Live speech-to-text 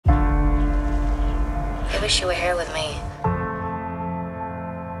wish you were here with me.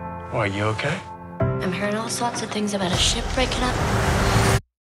 Why, you okay? I'm hearing all sorts of things about a ship breaking up.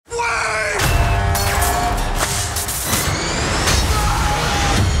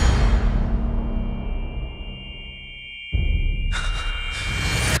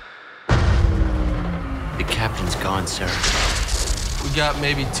 The captain's gone, sir. We got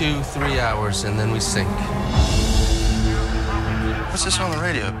maybe 2-3 hours, and then we sink. What's this on the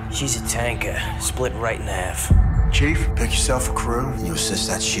radio? She's a tanker, split right in half. Chief, pick yourself a crew and you assist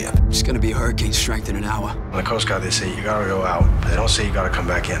that ship. It's gonna be hurricane strength in an hour. On the Coast Guard, they say you gotta go out. They don't say you gotta come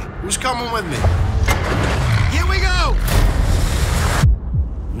back in. Who's coming with me? Here we go!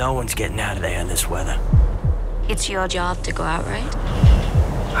 No one's getting out of there in this weather. It's your job to go out, right?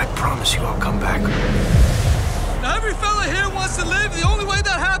 I promise you I'll come back. Now, every fella here wants to live. The only way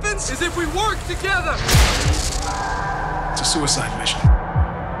that happens is if we work together. It's a suicide mission.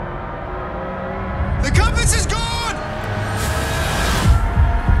 The compass is gone!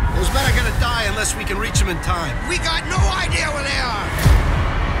 Those men are gonna die unless we can reach them in time. We got no idea where they are!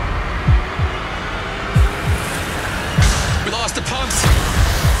 We lost the pumps.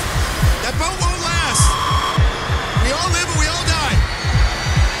 That boat won't last! We all live and we all die!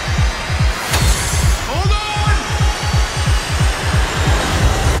 Hold on!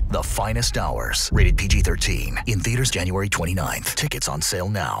 The Finest Hours, rated PG-13, in theaters January 29th. Tickets on sale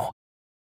now.